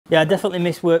Yeah, I definitely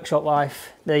miss workshop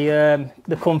life. The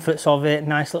comforts of it,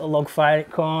 nice little log fire at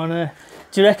corner.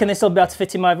 Do you reckon this will be able to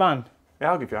fit in my van?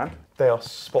 Yeah, I'll give you a hand. They are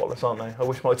spotless, aren't they? I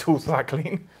wish my tools were that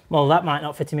clean. Well, that might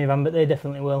not fit in my van, but they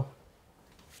definitely will.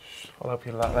 I'll help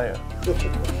you with that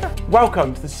later.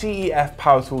 Welcome to the CEF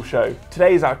Power Tool Show.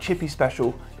 Today is our Chippy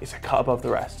special. It's a cut above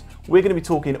the rest. We're going to be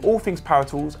talking all things power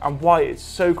tools and why it's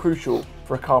so crucial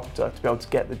for a carpenter to be able to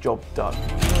get the job done.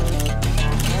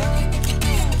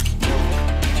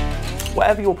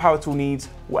 Whatever your power tool needs,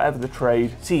 whatever the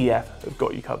trade, CEF have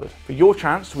got you covered. For your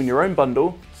chance to win your own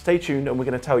bundle, stay tuned and we're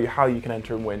going to tell you how you can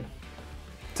enter and win.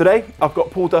 Today, I've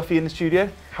got Paul Duffy in the studio.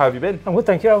 How have you been? I'm good,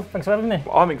 thank you. Thanks for having me.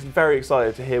 I'm very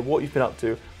excited to hear what you've been up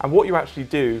to and what you actually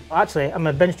do. Actually, I'm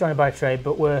a bench joiner by trade,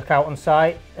 but work out on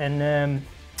site and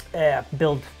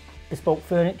build bespoke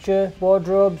furniture,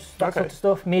 wardrobes, that sort of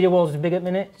stuff. Media walls is big at the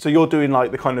minute. So you're doing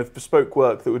like the kind of bespoke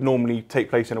work that would normally take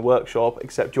place in a workshop,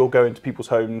 except you're going to people's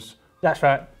homes. That's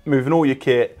right. Moving all your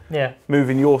kit,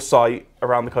 moving your site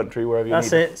around the country, wherever you need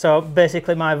it. That's it. So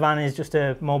basically my van is just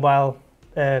a mobile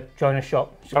joiner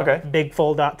shop. Okay. Big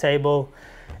fold-out table.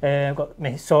 I've got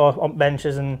my saw on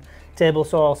benches and table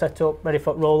saw all set up, ready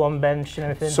for roll-on bench and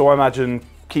everything. So I imagine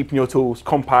keeping your tools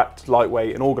compact,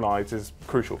 lightweight and organised is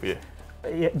crucial for you.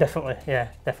 Yeah, definitely. Yeah,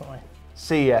 definitely.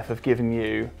 CEF have given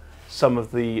you some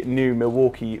of the new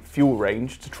Milwaukee fuel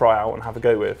range to try out and have a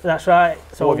go with. That's right.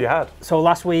 So what have you had? So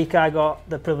last week I got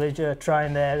the privilege of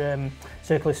trying their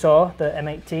circular saw, the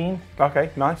M18. Okay,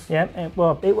 nice. Yeah,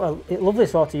 it's lovely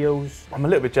saw to use. I'm a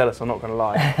little bit jealous, I'm not going to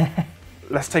lie.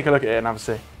 Let's take a look at it and have a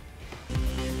see.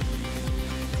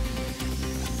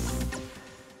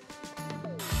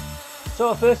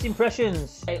 So first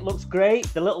impressions, it looks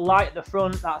great. The little light at the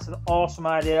front, that's an awesome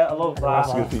idea. I love that. That's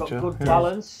a good It's feature. got good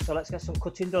balance. So let's get some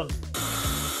cutting done.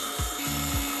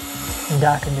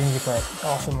 Dark and dingy place, it's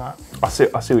awesome that. I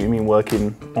see what you mean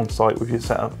working on site with your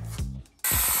setup.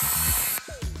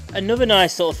 Another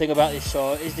nice little thing about this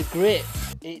saw is the grip.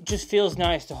 It just feels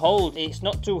nice to hold. It's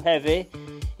not too heavy.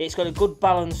 It's got a good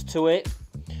balance to it.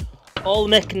 All the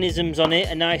mechanisms on it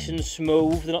are nice and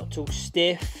smooth. They're not too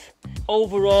stiff.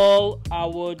 Overall, I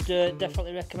would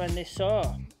definitely recommend this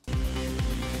saw.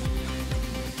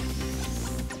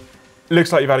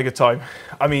 Looks like you've had a good time.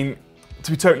 I mean,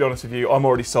 to be totally honest with you, I'm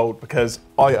already sold because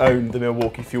I own the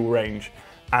Milwaukee fuel range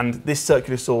and this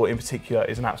circular saw in particular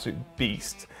is an absolute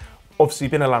beast. Obviously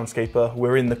being a landscaper,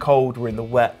 we're in the cold, we're in the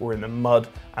wet, we're in the mud,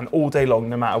 and all day long,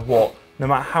 no matter what, no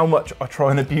matter how much I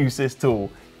try and abuse this tool,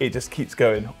 it just keeps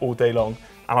going all day long.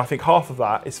 And I think half of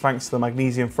that is thanks to the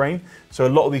magnesium frame. So a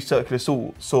lot of these circular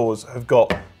saws have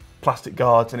got plastic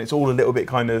guards and it's all a little bit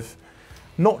kind of,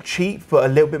 not cheap, but a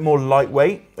little bit more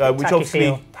lightweight, which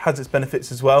obviously has its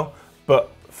benefits as well.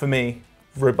 But for me,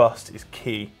 robust is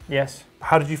key. Yes.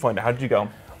 How did you find it? How did you go on?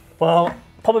 Well,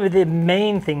 probably the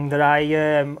main thing that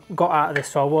I got out of this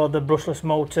saw was the brushless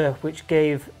motor, which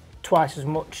gave twice as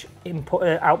much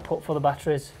output for the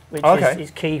batteries, which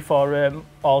is key for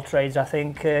all trades, I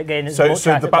think. So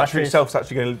the battery itself is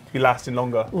actually going to be lasting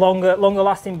longer? Longer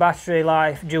lasting battery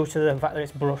life due to the fact that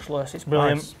it's brushless. It's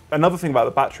brilliant. Nice. Another thing about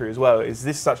the battery as well is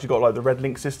this has actually got like the red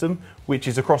link system, which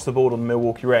is across the board on the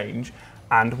Milwaukee range.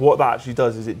 And what that actually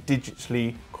does is it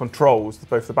digitally controls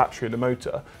both the battery and the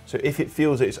motor. So if it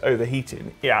feels that it's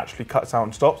overheating, it actually cuts out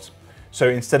and stops. So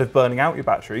instead of burning out your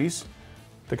batteries,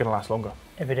 they're going to last longer.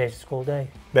 Every day's a school day.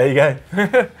 There you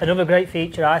go. Another great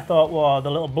feature I thought was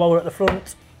the little blower at the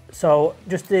front. So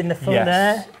just in the front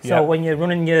there, so when you're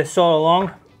running your saw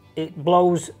along, it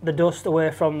blows the dust away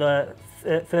from the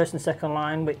first and second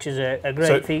line, which is a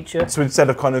great feature. So instead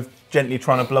of kind of gently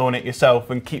trying to blow on it yourself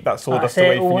and keep that sawdust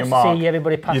away from your mark, see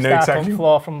everybody passed out on the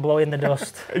floor from blowing the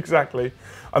dust. Exactly.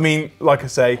 I mean, like I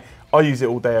say, I use it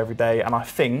all day, every day, and I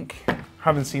think,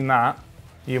 having seen that,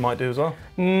 you might do as well.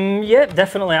 Yeah,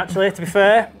 definitely, actually, to be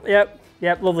fair.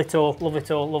 Yep, lovely tool,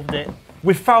 loved it.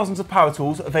 With thousands of power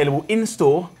tools available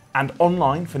in-store and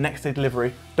online for next day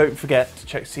delivery, don't forget to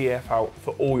check CEF out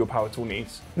for all your power tool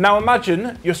needs. Now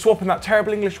imagine you're swapping that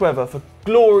terrible English weather for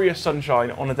glorious sunshine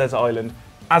on a desert island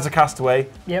as a castaway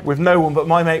with no one but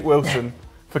my mate Wilson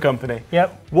for company.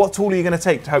 Yep. What tool are you going to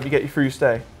take to help you get you through your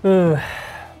stay? Ooh.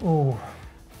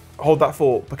 Hold that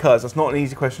thought, because that's not an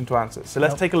easy question to answer. So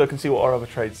let's take a look and see what our other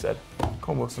trades said.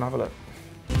 Come on, Wilson, have a look.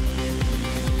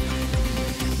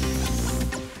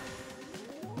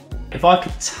 If I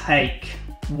could take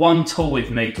one tool with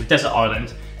me to a desert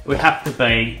island, it would have to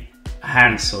be a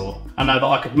handsaw. I know that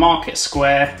I could mark it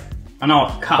square. I know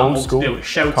I could cut them all to build a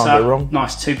shelter,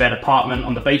 nice 2-bed apartment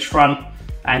on the beachfront.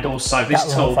 and also this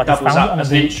That tool looks like it's doubles found up on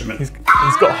as a an beach. instrument.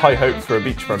 He's got high hopes for a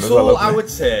beachfront as So well. what I hasn't would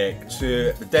take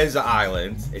to the desert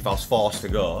island, if I was forced to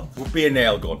go, would be a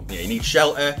nail gun. Yeah, you need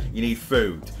shelter, you need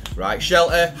food. Right,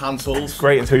 shelter, hand tools.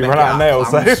 Great until you Make run it out of nails,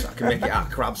 clams, though. I can make it out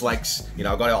of crab's legs. You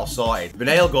know, I've got it all sorted. The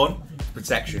nail gun,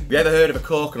 protection. Have you ever heard of a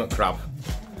coconut crab?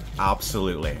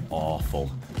 Absolutely awful.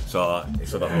 So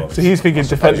it's about So he's thinking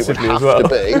defensively as well. To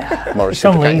be more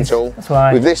reciprocating leads, tool. that's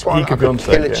why. With this one, He I could be could on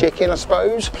kill set, a yeah. chicken, I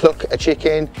suppose. Pluck a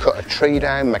chicken, cut a tree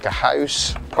down, make a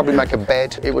house, probably make a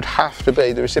bed. It would have to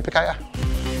be the reciprocator.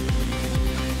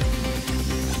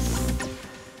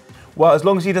 Well, as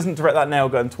long as he doesn't direct that nail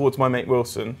gun towards my mate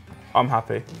Wilson, I'm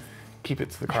happy. Keep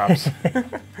it to the crabs.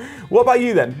 What about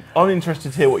you then? I'm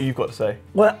interested to hear what you've got to say.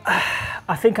 Well,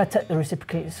 I think I take the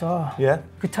reciprocating saw. Yeah? You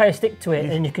could tie a stick to it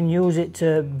and you can use it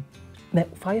to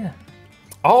make fire.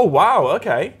 Oh, wow,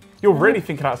 okay. You're really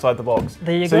thinking outside the box.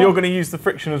 There you so go. you're going to use the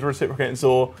friction as a reciprocating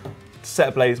saw to set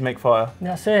a blaze, make fire.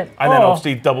 That's it. And then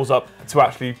obviously doubles up to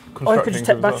actually construct Or you could things just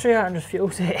take as well. battery out and just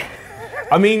fuse it.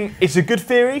 I mean, it's a good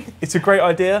theory, it's a great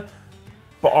idea,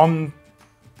 but I'm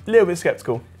a little bit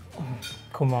sceptical.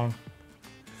 Come on.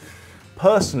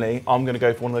 Personally, I'm going to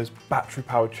go for one of those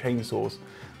battery-powered chainsaws.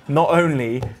 Not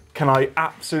only can I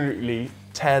absolutely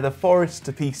tear the forest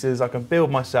to pieces, I can build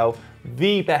myself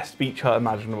the best beach hut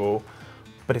imaginable,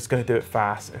 but it's going to do it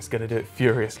fast, and it's going to do it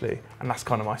furiously, and that's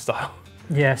kind of my style.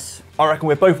 Yes. I reckon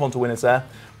we're both onto winners there,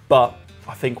 but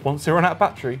I think once they run out of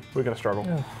battery, we're going to struggle.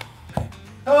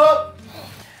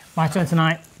 My turn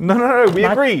tonight. No, we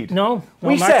agreed. No,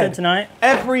 We my said turn tonight.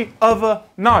 every other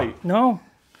night. No,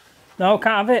 can't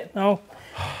have it. No.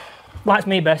 Likes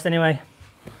me best anyway.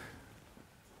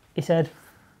 He said.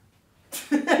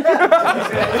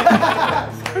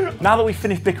 Now that we've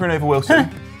finished bickering over Wilson,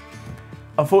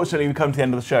 unfortunately we come to the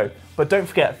end of the show. But don't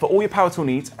forget, for all your power tool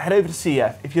needs, head over to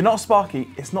CEF. If you're not a Sparky,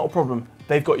 it's not a problem.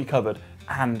 They've got you covered.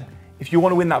 And if you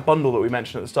want to win that bundle that we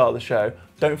mentioned at the start of the show,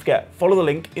 don't forget, follow the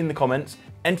link in the comments,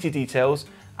 enter your details,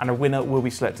 and a winner will be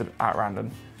selected at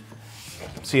random.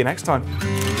 See you next time.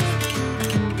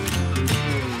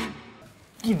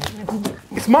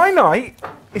 It's my night.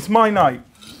 It's my night.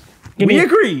 We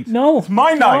agreed. No. It's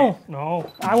my night.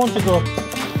 No. I want to go.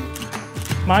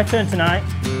 My turn tonight.